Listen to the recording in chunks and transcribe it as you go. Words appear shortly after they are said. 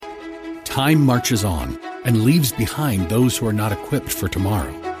Time marches on and leaves behind those who are not equipped for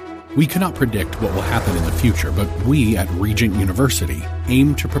tomorrow. We cannot predict what will happen in the future, but we at Regent University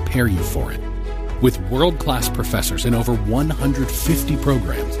aim to prepare you for it. With world-class professors in over 150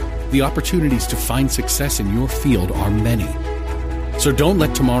 programs, the opportunities to find success in your field are many. So don't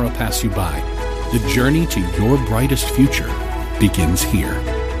let tomorrow pass you by. The journey to your brightest future begins here.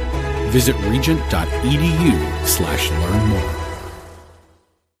 Visit regent.edu/learn more.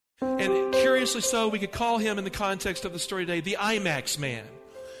 And curiously so, we could call him in the context of the story today, the IMAX man.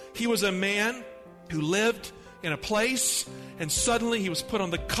 He was a man who lived in a place, and suddenly he was put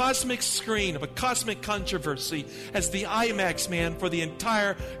on the cosmic screen of a cosmic controversy as the IMAX man for the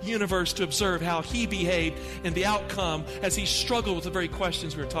entire universe to observe how he behaved and the outcome as he struggled with the very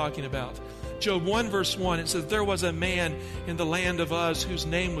questions we were talking about. Job 1 verse 1, it says, "There was a man in the land of Uz whose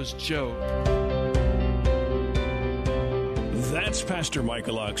name was Job." That's Pastor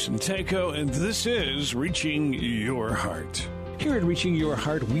Michael Oxentenko, and this is Reaching Your Heart. Here at Reaching Your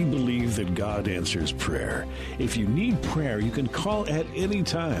Heart, we believe that God answers prayer. If you need prayer, you can call at any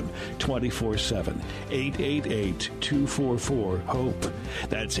time, 24/7, 888-244-HOPE.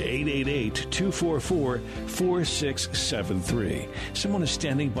 That's 888-244-4673. Someone is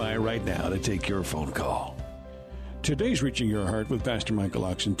standing by right now to take your phone call. Today's Reaching Your Heart with Pastor Michael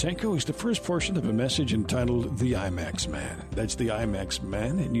Oxentenko is the first portion of a message entitled The IMAX Man. That's The IMAX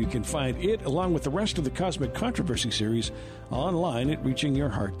Man, and you can find it along with the rest of the Cosmic Controversy series online at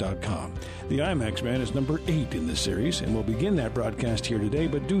reachingyourheart.com. The IMAX Man is number 8 in the series, and we'll begin that broadcast here today,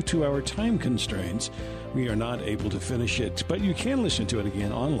 but due to our time constraints, we are not able to finish it. But you can listen to it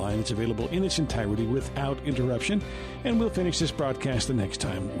again online. It's available in its entirety without interruption, and we'll finish this broadcast the next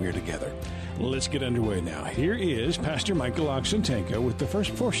time we're together. Let's get underway now. Here is Pastor Michael Oxentenko with the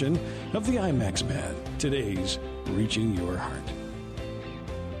first portion of the IMAX Man, today's Reaching Your Heart.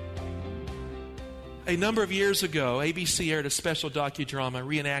 A number of years ago, ABC aired a special docudrama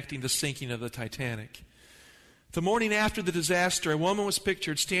reenacting the sinking of the Titanic. The morning after the disaster, a woman was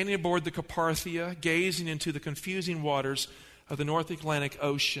pictured standing aboard the Carpathia, gazing into the confusing waters of the North Atlantic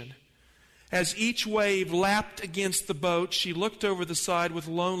Ocean. As each wave lapped against the boat, she looked over the side with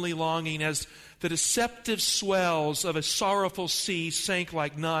lonely longing as the deceptive swells of a sorrowful sea sank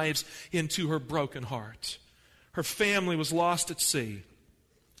like knives into her broken heart. Her family was lost at sea.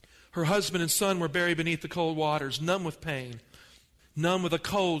 Her husband and son were buried beneath the cold waters, numb with pain. Numb with a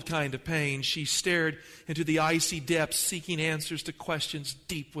cold kind of pain, she stared into the icy depths, seeking answers to questions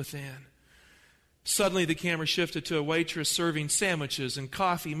deep within. Suddenly the camera shifted to a waitress serving sandwiches and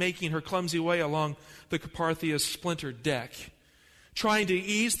coffee, making her clumsy way along the Carpathia's splintered deck. Trying to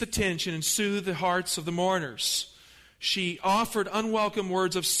ease the tension and soothe the hearts of the mourners, she offered unwelcome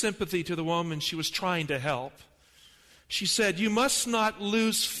words of sympathy to the woman she was trying to help. She said, "You must not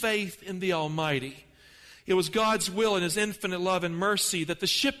lose faith in the Almighty. It was God's will and His infinite love and mercy that the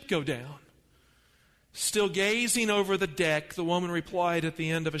ship go down." Still gazing over the deck, the woman replied at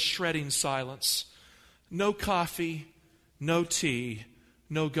the end of a shredding silence, "No coffee, no tea,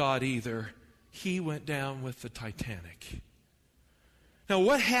 no God either. He went down with the Titanic." Now,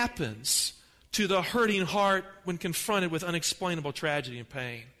 what happens to the hurting heart when confronted with unexplainable tragedy and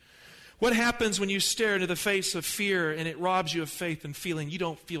pain? What happens when you stare into the face of fear and it robs you of faith and feeling you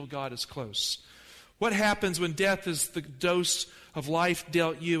don't feel God is close? What happens when death is the dose of life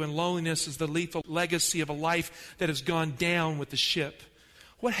dealt you and loneliness is the lethal legacy of a life that has gone down with the ship?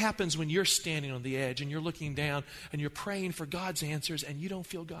 What happens when you're standing on the edge and you're looking down and you're praying for God's answers and you don't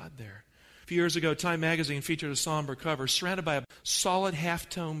feel God there? A few years ago, Time magazine featured a somber cover surrounded by a solid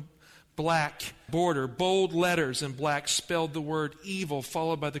halftone black border. Bold letters in black spelled the word evil,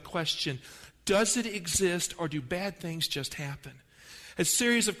 followed by the question, does it exist or do bad things just happen? A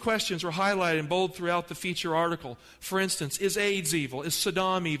series of questions were highlighted in bold throughout the feature article. For instance, is AIDS evil? Is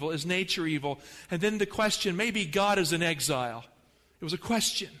Saddam evil? Is nature evil? And then the question, maybe God is in exile. It was a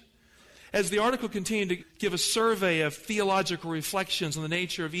question. As the article continued to give a survey of theological reflections on the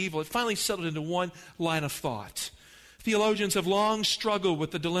nature of evil, it finally settled into one line of thought. Theologians have long struggled with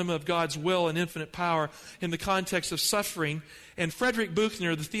the dilemma of God's will and infinite power in the context of suffering. And Frederick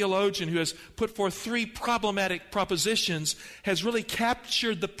Buechner, the theologian who has put forth 3 problematic propositions, has really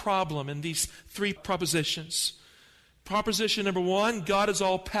captured the problem in these 3 propositions. Proposition number 1, God is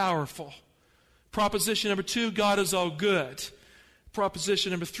all powerful. Proposition number 2, God is all good.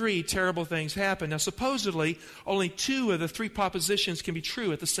 Proposition number 3, terrible things happen. Now, supposedly, only 2 of the 3 propositions can be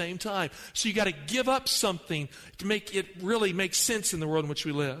true at the same time. So you got to give up something to make it really make sense in the world in which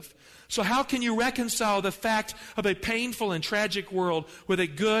we live. So how can you reconcile the fact of a painful and tragic world with a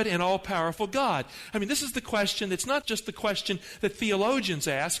good and all-powerful God? I mean, this is the question. It's not just the question that theologians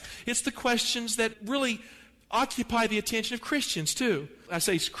ask. It's the questions that really occupy the attention of Christians too. I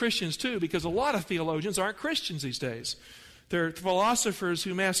say Christians too because a lot of theologians aren't Christians these days. They're philosophers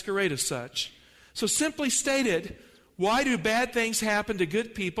who masquerade as such. So simply stated, why do bad things happen to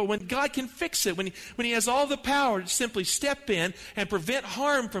good people when God can fix it? When He has all the power to simply step in and prevent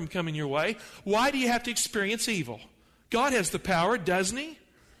harm from coming your way, why do you have to experience evil? God has the power, doesn't He?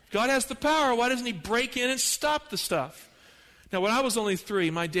 God has the power. Why doesn't He break in and stop the stuff? Now, when I was only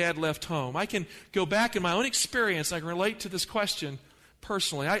 3, my dad left home. I can go back in my own experience. I can relate to this question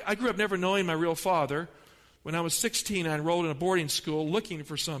personally. I grew up never knowing my real father. When I was 16, I enrolled in a boarding school looking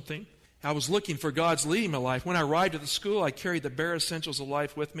for something. I was looking for God's leading in my life. When I arrived at the school, I carried the bare essentials of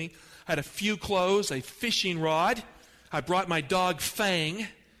life with me. I had a few clothes, a fishing rod. I brought my dog, Fang.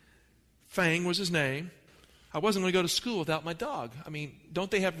 Fang was his name. I wasn't going to go to school without my dog. I mean, don't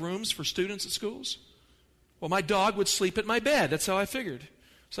they have rooms for students at schools? Well, my dog would sleep at my bed. That's how I figured.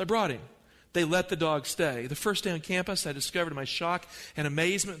 So I brought him. They let the dog stay. The first day on campus, I discovered to my shock and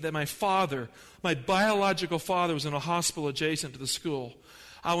amazement that my father, my biological father, was in a hospital adjacent to the school.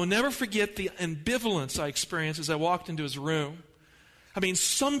 I will never forget the ambivalence I experienced as I walked into his room. I mean,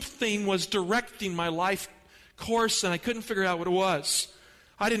 something was directing my life course, and I couldn't figure out what it was.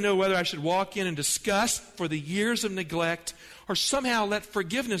 I didn't know whether I should walk in and disgust for the years of neglect or somehow let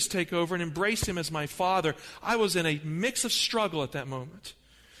forgiveness take over and embrace him as my father. I was in a mix of struggle at that moment.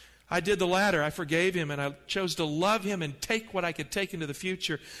 I did the latter. I forgave him, and I chose to love him and take what I could take into the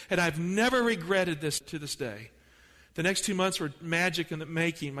future, and I've never regretted this to this day. The next 2 months were magic in the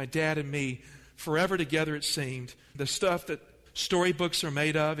making, my dad and me, forever together it seemed. The stuff that storybooks are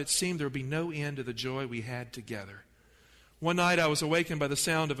made of, it seemed there would be no end to the joy we had together. One night I was awakened by the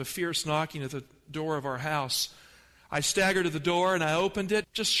sound of a fierce knocking at the door of our house. I staggered to the door and I opened it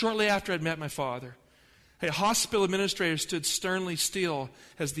just shortly after I'd met my father. A hospital administrator stood sternly still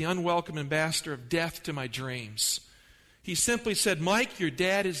as the unwelcome ambassador of death to my dreams. He simply said, "Mike, your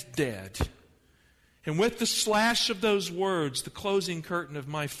dad is dead." And with the slash of those words, the closing curtain of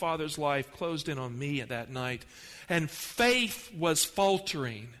my father's life closed in on me at that night. And faith was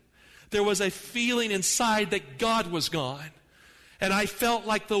faltering. There was a feeling inside that God was gone. And I felt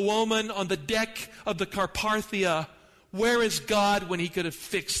like the woman on the deck of the Carpathia. Where is God when He could have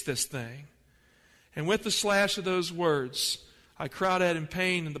fixed this thing? And with the slash of those words, I cried out in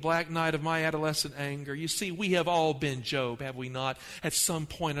pain in the black night of my adolescent anger. You see, we have all been Job, have we not, at some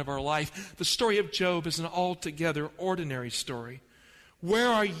point of our life? The story of Job is an altogether ordinary story. Where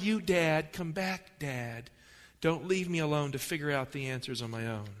are you, Dad? Come back, Dad. Don't leave me alone to figure out the answers on my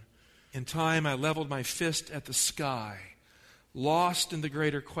own. In time, I leveled my fist at the sky, lost in the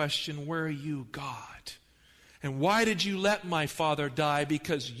greater question, where are you, God? And why did you let my father die?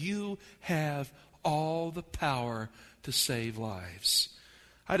 Because you have all the power to save lives.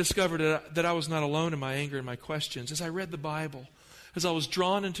 I discovered that I was not alone in my anger and my questions. As I read the Bible, as I was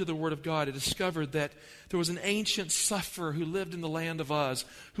drawn into the Word of God, I discovered that there was an ancient sufferer who lived in the land of Uz,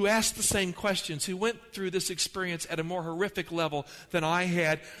 who asked the same questions, who went through this experience at a more horrific level than I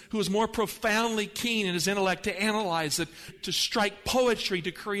had, who was more profoundly keen in his intellect to analyze it, to strike poetry,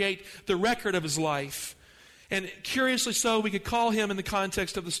 to create the record of his life. And curiously so, we could call him, in the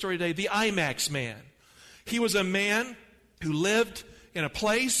context of the story today, the IMAX man. He was a man who lived in a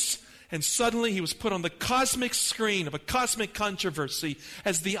place, and suddenly he was put on the cosmic screen of a cosmic controversy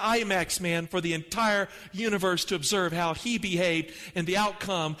as the IMAX man for the entire universe to observe how he behaved and the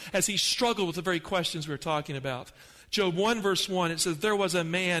outcome as he struggled with the very questions we were talking about. Job 1 verse 1, it says, "There was a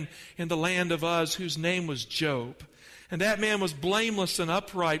man in the land of Uz whose name was Job. And that man was blameless and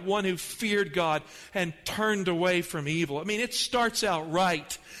upright, one who feared God and turned away from evil." I mean, it starts out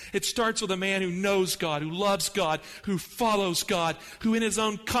right. It starts with a man who knows God, who loves God, who follows God, who in his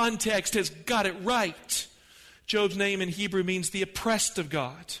own context has got it right. Job's name in Hebrew means the oppressed of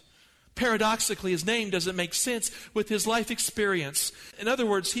God. Paradoxically, his name doesn't make sense with his life experience. In other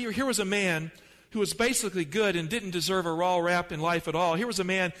words, here was a man who was basically good and didn't deserve a raw rap in life at all. Here was a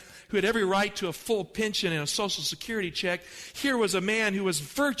man who had every right to a full pension and a Social Security check. Here was a man who was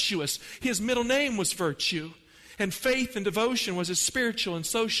virtuous. His middle name was virtue. And faith and devotion was his spiritual and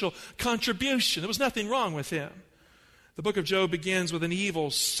social contribution. There was nothing wrong with him. The book of Job begins with an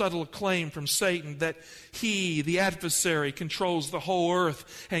evil, subtle claim from Satan that he, the adversary, controls the whole earth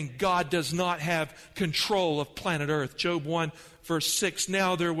and God does not have control of planet Earth. Job 1 verse 6,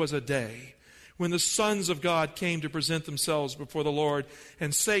 "Now there was a day when the sons of God came to present themselves before the Lord,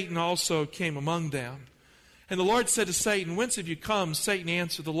 and Satan also came among them. And the Lord said to Satan, "Whence have you come?" Satan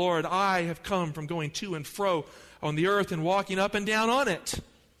answered the Lord, "I have come from going to and fro on the earth and walking up and down on it."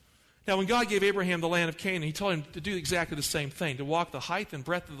 Now, when God gave Abraham the land of Canaan, he told him to do exactly the same thing, to walk the height and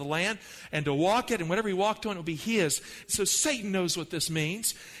breadth of the land, and to walk it, and whatever he walked on, it would be his. So Satan knows what this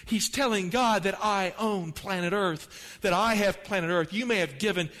means. He's telling God that I own planet Earth, that I have planet Earth. You may have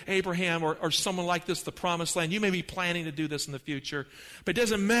given Abraham or someone like this the promised land. You may be planning to do this in the future, but it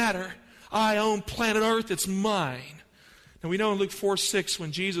doesn't matter. I own planet Earth. It's mine. And we know in Luke 4:6,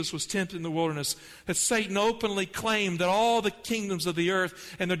 when Jesus was tempted in the wilderness, that Satan openly claimed that all the kingdoms of the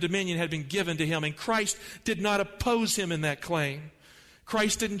earth and their dominion had been given to him. And Christ did not oppose him in that claim.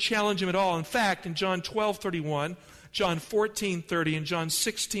 Christ didn't challenge him at all. In fact, in John 12:31, John 14:30, and John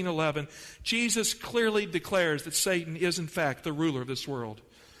 16:11, Jesus clearly declares that Satan is in fact the ruler of this world.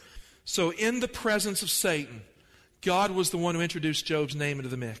 So in the presence of Satan, God was the one who introduced Job's name into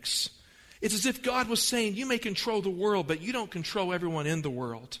the mix. It's as if God was saying, you may control the world, but you don't control everyone in the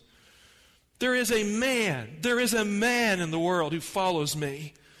world. There is a man in the world who follows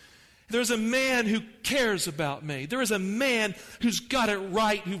me. There's a man who cares about me. There is a man who's got it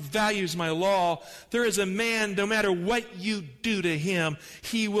right, who values my law. There is a man, no matter what you do to him,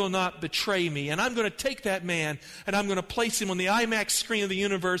 he will not betray me. And I'm going to take that man and I'm going to place him on the IMAX screen of the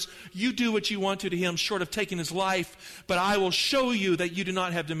universe. You do what you want to him, short of taking his life, but I will show you that you do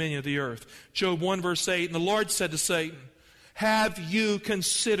not have dominion of the earth. Job 1 verse 8, and the Lord said to Satan, "Have you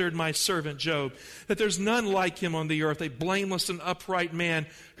considered my servant Job, that there's none like him on the earth, a blameless and upright man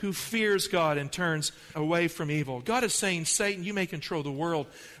who fears God and turns away from evil?" God is saying, Satan, you may control the world,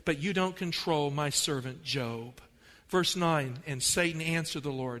 but you don't control my servant Job. Verse 9, and Satan answered the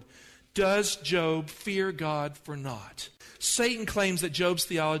Lord, "Does Job fear God for naught?" Satan claims that Job's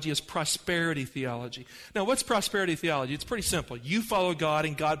theology is prosperity theology. Now, what's prosperity theology? It's pretty simple. You follow God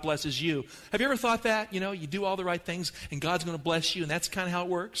and God blesses you. Have you ever thought that? You do all the right things and God's going to bless you, and that's kind of how it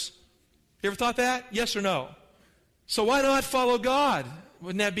works? You ever thought that? Yes or no? So why not follow God?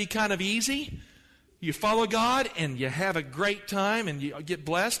 Wouldn't that be kind of easy? You follow God and you have a great time and you get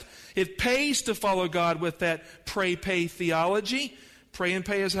blessed. It pays to follow God with that pray-pay theology. Pray and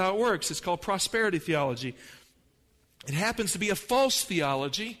pay is how it works. It's called prosperity theology. It happens to be a false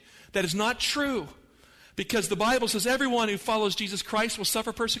theology that is not true, because the Bible says everyone who follows Jesus Christ will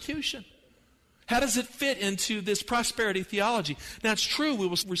suffer persecution. How does it fit into this prosperity theology? Now, it's true we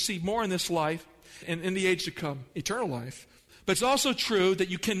will receive more in this life and in the age to come, eternal life. But it's also true that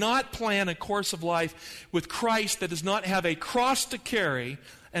you cannot plan a course of life with Christ that does not have a cross to carry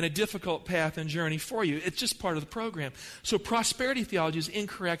and a difficult path and journey for you. It's just part of the program. So prosperity theology is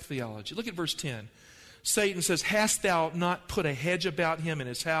incorrect theology. Look at verse 10. Satan says, "Hast thou not put a hedge about him and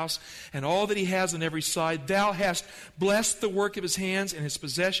his house, and all that he has on every side? Thou hast blessed the work of his hands, and his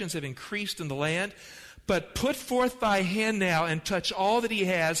possessions have increased in the land. But put forth thy hand now, and touch all that he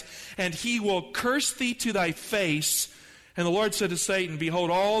has, and he will curse thee to thy face." And the Lord said to Satan,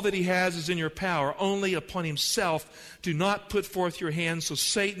 "Behold, all that he has is in your power. Only upon himself do not put forth your hand." So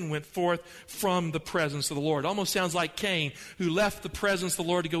Satan went forth from the presence of the Lord. Almost sounds like Cain, who left the presence of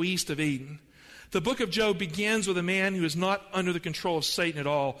the Lord to go east of Eden. The book of Job begins with a man who is not under the control of Satan at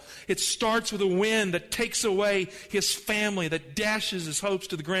all. It starts with a wind that takes away his family, that dashes his hopes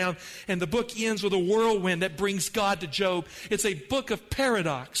to the ground. And the book ends with a whirlwind that brings God to Job. It's a book of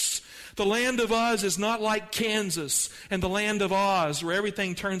paradox. The land of Uz is not like Kansas and the land of Oz, where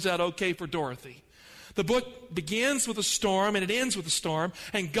everything turns out okay for Dorothy. The book begins with a storm and it ends with a storm,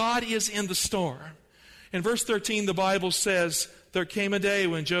 and God is in the storm. In verse 13, the Bible says, "There came a day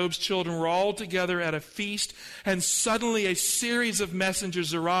when Job's children were all together at a feast, and suddenly a series of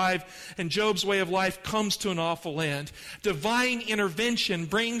messengers arrived, and Job's way of life comes to an awful end." Divine intervention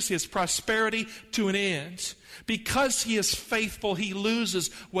brings his prosperity to an end. Because he is faithful, he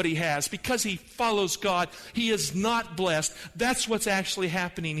loses what he has. Because he follows God, he is not blessed. That's what's actually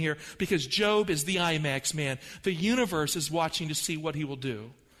happening here, because Job is the IMAX man. The universe is watching to see what he will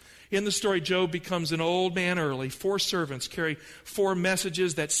do. In the story, Job becomes an old man early. 4 servants carry 4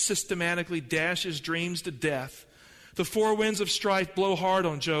 messages that systematically dash his dreams to death. The 4 winds of strife blow hard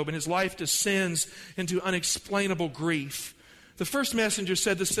on Job, and his life descends into unexplainable grief. The first messenger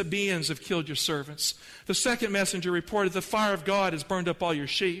said, "The Sabaeans have killed your servants." The second messenger reported, "The fire of God has burned up all your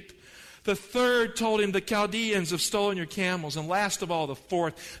sheep." The third told him, "The Chaldeans have stolen your camels." And last of all, the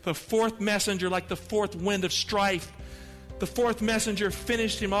fourth messenger, like the 4th wind of strife, the 4th messenger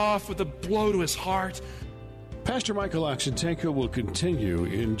finished him off with a blow to his heart. Pastor Michael Oxentenko will continue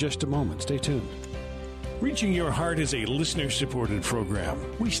in just a moment. Stay tuned. Reaching Your Heart is a listener-supported program.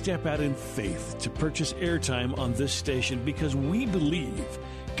 We step out in faith to purchase airtime on this station because we believe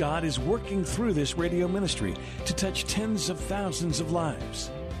God is working through this radio ministry to touch tens of thousands of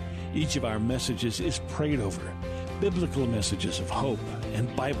lives. Each of our messages is prayed over, biblical messages of hope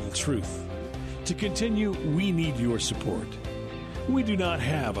and Bible truth. To continue, we need your support. We do not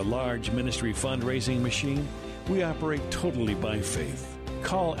have a large ministry fundraising machine. We operate totally by faith.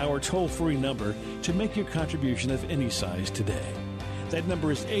 Call our toll-free number to make your contribution of any size today. That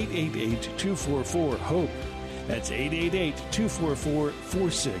number is 888-244-HOPE. That's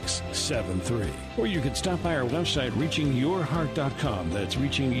 888-244-4673. Or you can stop by our website, reachingyourheart.com. That's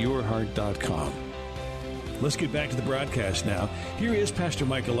reachingyourheart.com. Let's get back to the broadcast now. Here is Pastor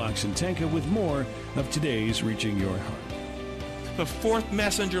Michael Oxentenko with more of today's Reaching Your Heart. The fourth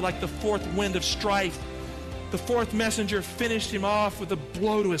messenger, like the fourth wind of strife, the fourth messenger finished him off with a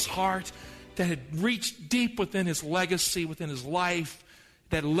blow to his heart that had reached deep within his legacy, within his life,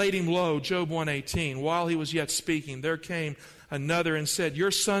 that laid him low. Job 1:18. While he was yet speaking, there came another and said, your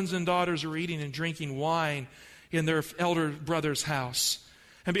sons and daughters are eating and drinking wine in their elder brother's house.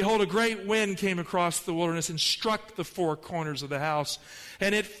 And behold, a great wind came across the wilderness and struck the four corners of the house.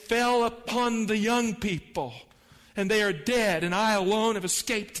 And it fell upon the young people, and they are dead, and I alone have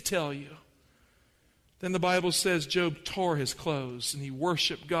escaped to tell you. Then the Bible says Job tore his clothes, and he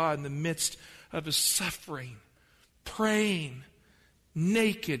worshiped God in the midst of his suffering, praying,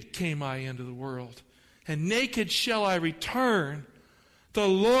 naked came I into the world, and naked shall I return. The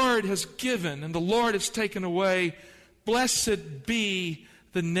Lord has given, and the Lord has taken away. Blessed be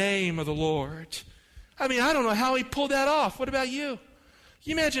the name of the Lord. I mean, I don't know how he pulled that off. What about you?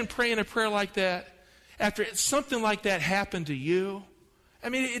 You imagine praying a prayer like that after something like that happened to you? I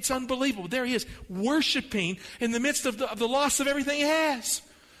mean, it's unbelievable. There he is, worshiping in the midst of the loss of everything he has.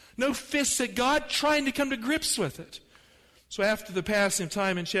 No fists at God, trying to come to grips with it. So after the passing of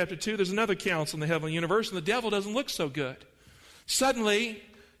time in chapter 2, there's another council in the heavenly universe, and the devil doesn't look so good. Suddenly,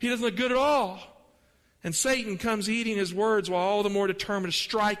 he doesn't look good at all. And Satan comes eating his words while all the more determined to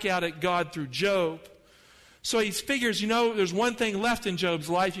strike out at God through Job. So he figures, there's one thing left in Job's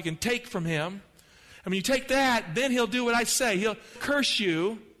life you can take from him. And when you take that, then he'll do what I say. He'll curse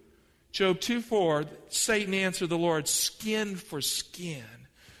you. Job 2:4, Satan answered the Lord, skin for skin.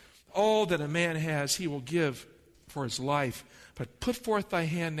 All that a man has, he will give for his life. But put forth thy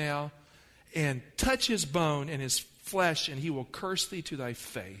hand now and touch his bone and his flesh, and he will curse thee to thy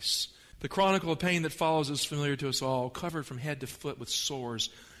face. The chronicle of pain that follows is familiar to us all. Covered from head to foot with sores,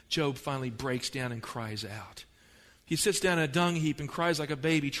 Job finally breaks down and cries out. He sits down in a dung heap and cries like a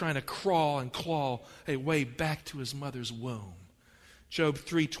baby, trying to crawl and claw a way back to his mother's womb. Job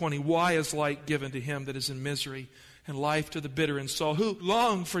 3:20, why is light given to him that is in misery, and life to the bitter in soul, who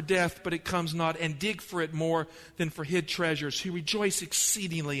long for death, but it comes not, and dig for it more than for hid treasures, who rejoice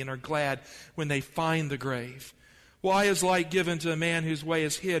exceedingly and are glad when they find the grave. Why is light given to a man whose way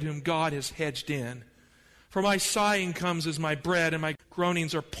is hid, whom God has hedged in? For my sighing comes as my bread, and my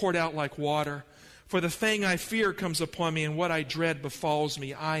groanings are poured out like water. For the thing I fear comes upon me, and what I dread befalls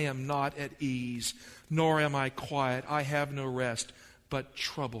me. I am not at ease, nor am I quiet. I have no rest, but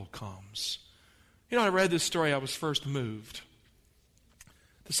trouble comes. I read this story, I was first moved.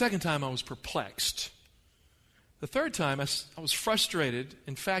 The second time, I was perplexed. The third time, I was frustrated.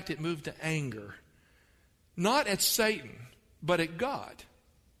 In fact, it moved to anger. Not at Satan, but at God.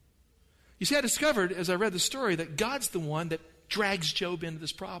 You see, I discovered as I read the story that God's the one that drags Job into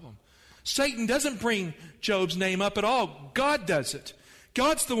this problem. Satan doesn't bring Job's name up at all. God does it.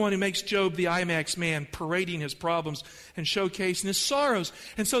 God's the one who makes Job the IMAX man, parading his problems and showcasing his sorrows.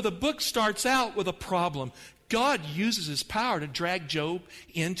 And so the book starts out with a problem. God uses his power to drag Job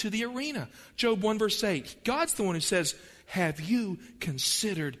into the arena. Job 1 verse 8. God's the one who says, have you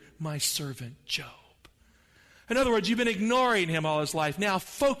considered my servant Job? In other words, you've been ignoring him all his life. Now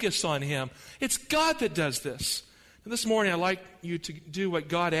focus on him. It's God that does this. And this morning, I'd like you to do what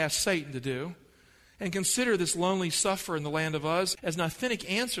God asked Satan to do and consider this lonely sufferer in the land of Uz as an authentic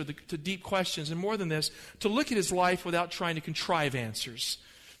answer to deep questions. And more than this, to look at his life without trying to contrive answers.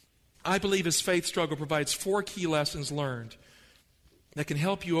 I believe his faith struggle provides 4 key lessons learned that can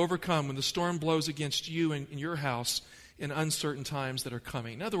help you overcome when the storm blows against you and in your house in uncertain times that are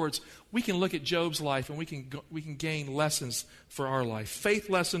coming. In other words, we can look at Job's life and we can gain lessons for our life. Faith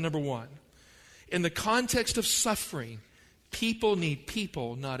lesson number 1. In the context of suffering, people need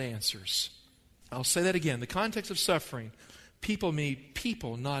people, not answers. I'll say that again. The context of suffering, people need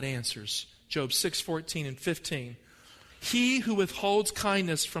people, not answers. Job 6:14 and 15. He who withholds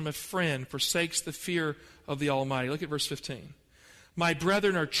kindness from a friend forsakes the fear of the Almighty. Look at verse 15. My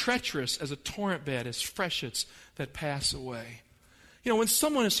brethren are treacherous as a torrent bed, as freshets that pass away. When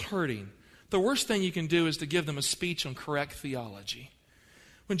someone is hurting, the worst thing you can do is to give them a speech on correct theology.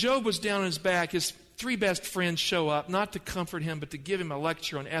 When Job was down on his back, his three best friends show up, not to comfort him, but to give him a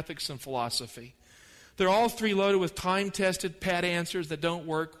lecture on ethics and philosophy. They're all three loaded with time-tested, pat answers that don't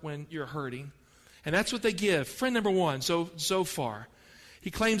work when you're hurting. And that's what they give. Friend number one, Zophar.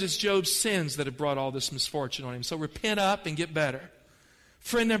 He claims it's Job's sins that have brought all this misfortune on him. So repent up and get better.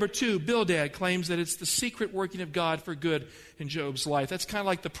 Friend number two, Bildad, claims that it's the secret working of God for good in Job's life. That's kind of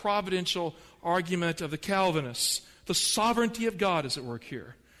like the providential argument of the Calvinists. The sovereignty of God is at work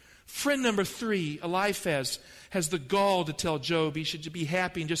here. Friend number three, Eliphaz, has the gall to tell Job he should be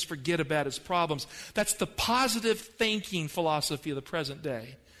happy and just forget about his problems. That's the positive thinking philosophy of the present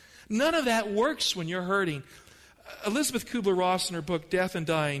day. None of that works when you're hurting. Elizabeth Kubler-Ross in her book Death and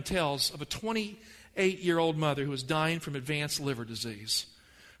Dying tells of a 28-year-old mother who was dying from advanced liver disease.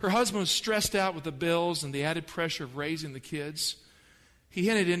 Her husband was stressed out with the bills and the added pressure of raising the kids. He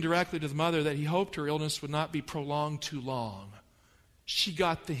hinted indirectly to the mother that he hoped her illness would not be prolonged too long. She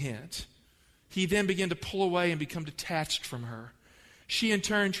got the hint. He then began to pull away and become detached from her. She in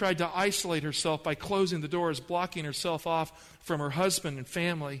turn tried to isolate herself by closing the doors, blocking herself off from her husband and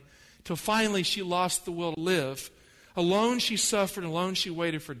family, till finally she lost the will to live. Alone she suffered, alone she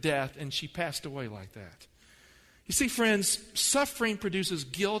waited for death, and she passed away like that. You see, friends, suffering produces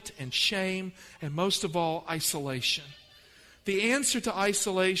guilt and shame, and most of all, isolation. The answer to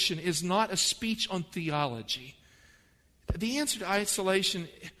isolation is not a speech on theology. The answer to isolation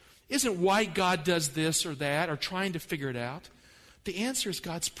isn't why God does this or that or trying to figure it out. The answer is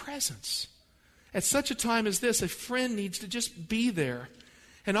God's presence. At such a time as this, a friend needs to just be there.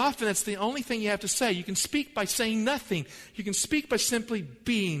 And often that's the only thing you have to say. You can speak by saying nothing. You can speak by simply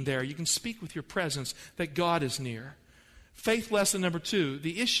being there. You can speak with your presence that God is near. Faith lesson number 2,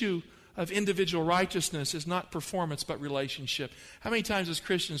 the issue of individual righteousness is not performance but relationship. How many times as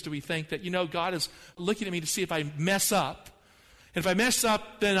Christians do we think that, God is looking at me to see if I mess up? And if I mess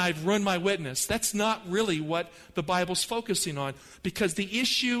up, then I've ruined my witness. That's not really what the Bible's focusing on, because the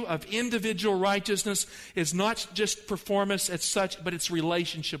issue of individual righteousness is not just performance as such, but it's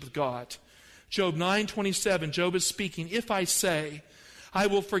relationship with God. Job 9:27, Job is speaking, "If I say, I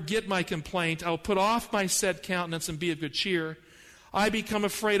will forget my complaint, I will put off my sad countenance and be of good cheer. I become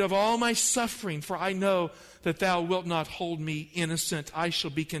afraid of all my suffering, for I know that thou wilt not hold me innocent. I shall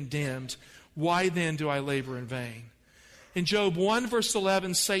be condemned. Why then do I labor in vain?" In Job 1 verse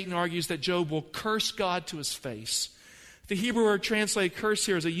 11, Satan argues that Job will curse God to his face. The Hebrew word translated curse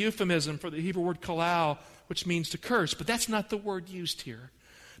here is a euphemism for the Hebrew word kalal, which means to curse, but that's not the word used here.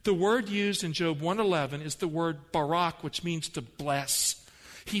 The word used in Job 1:11 is the word barak, which means to bless.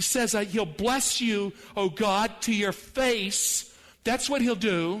 He says that he'll bless you, O God, to your face. That's what he'll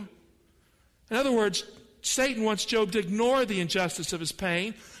do. In other words, Satan wants Job to ignore the injustice of his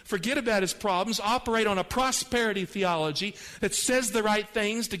pain, forget about his problems, operate on a prosperity theology that says the right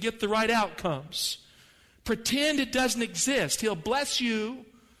things to get the right outcomes. Pretend it doesn't exist. He'll bless you.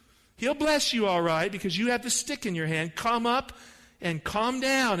 He'll bless you all right because you have the stick in your hand. Calm up and calm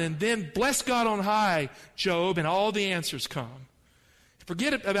down and then bless God on high, Job, and all the answers come.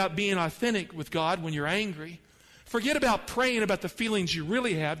 Forget about being authentic with God when you're angry. Forget about praying about the feelings you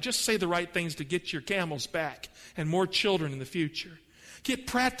really have. Just say the right things to get your camels back and more children in the future. Get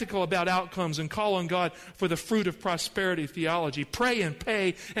practical about outcomes and call on God for the fruit of prosperity theology. Pray and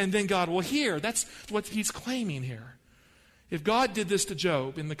pay, and then God will hear. That's what he's claiming here. If God did this to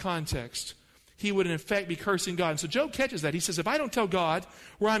Job in the context, he would in effect be cursing God. And so Job catches that. He says, if I don't tell God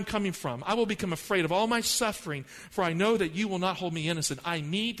where I'm coming from, I will become afraid of all my suffering, for I know that you will not hold me innocent. I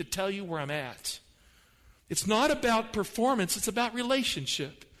need to tell you where I'm at. It's not about performance, it's about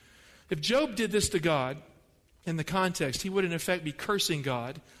relationship. If Job did this to God in the context, he would in effect be cursing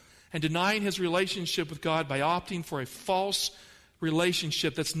God and denying his relationship with God by opting for a false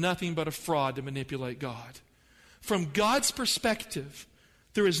relationship that's nothing but a fraud to manipulate God. From God's perspective,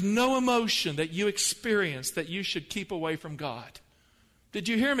 there is no emotion that you experience that you should keep away from God. Did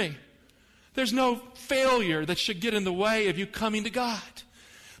you hear me? There's no failure that should get in the way of you coming to God.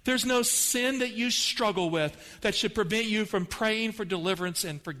 There's no sin that you struggle with that should prevent you from praying for deliverance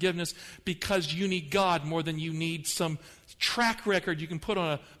and forgiveness because you need God more than you need some track record you can put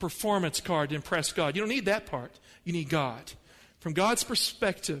on a performance card to impress God. You don't need that part. You need God. From God's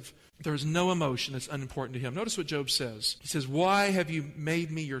perspective, there is no emotion that's unimportant to him. Notice what Job says. He says, "Why have you made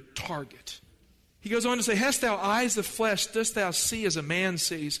me your target?" He goes on to say, "Hast thou eyes of flesh? Dost thou see as a man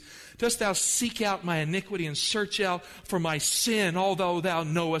sees? Dost thou seek out my iniquity and search out for my sin, although thou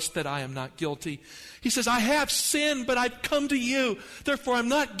knowest that I am not guilty?" He says, "I have sinned, but I've come to you. Therefore, I'm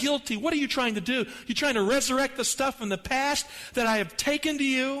not guilty." What are you trying to do? You're trying to resurrect the stuff from the past that I have taken to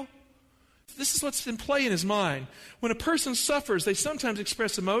you? this is what's in play in his mind. When a person suffers, they sometimes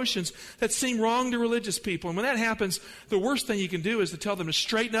express emotions that seem wrong to religious people. And when that happens, the worst thing you can do is to tell them to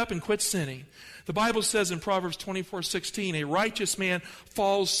straighten up and quit sinning. The Bible says in Proverbs 24:16, a righteous man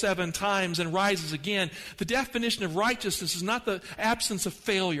falls 7 times and rises again. The definition of righteousness is not the absence of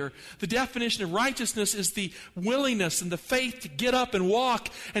failure. The definition of righteousness is the willingness and the faith to get up and walk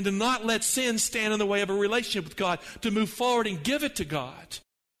and to not let sin stand in the way of a relationship with God, to move forward and give it to God.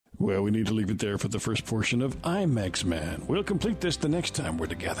 Well, we need to leave it there for the first portion of IMEX Man. We'll complete this the next time we're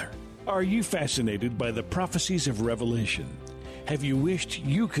together. Are you fascinated by the prophecies of Revelation? Have you wished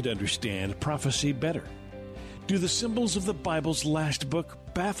you could understand prophecy better? Do the symbols of the Bible's last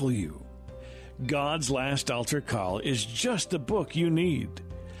book baffle you? God's Last Altar Call is just the book you need.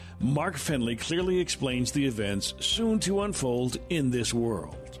 Mark Finley clearly explains the events soon to unfold in this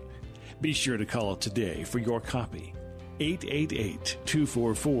world. Be sure to call today for your copy.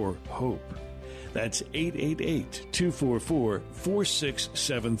 888-244-HOPE. That's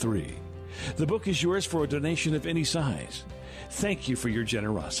 888-244-4673. The book is yours for a donation of any size. Thank you for your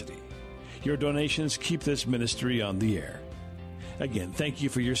generosity. Your donations keep this ministry on the air. Again, thank you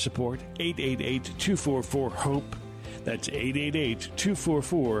for your support. 888-244-HOPE. That's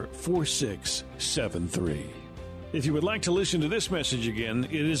 888-244-4673. If you would like to listen to this message again,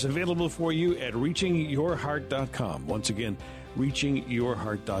 it is available for you at reachingyourheart.com. Once again,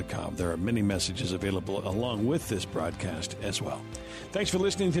 reachingyourheart.com. There are many messages available along with this broadcast as well. Thanks for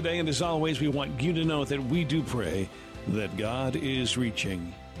listening today, and as always, we want you to know that we do pray that God is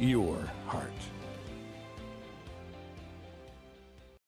reaching your heart.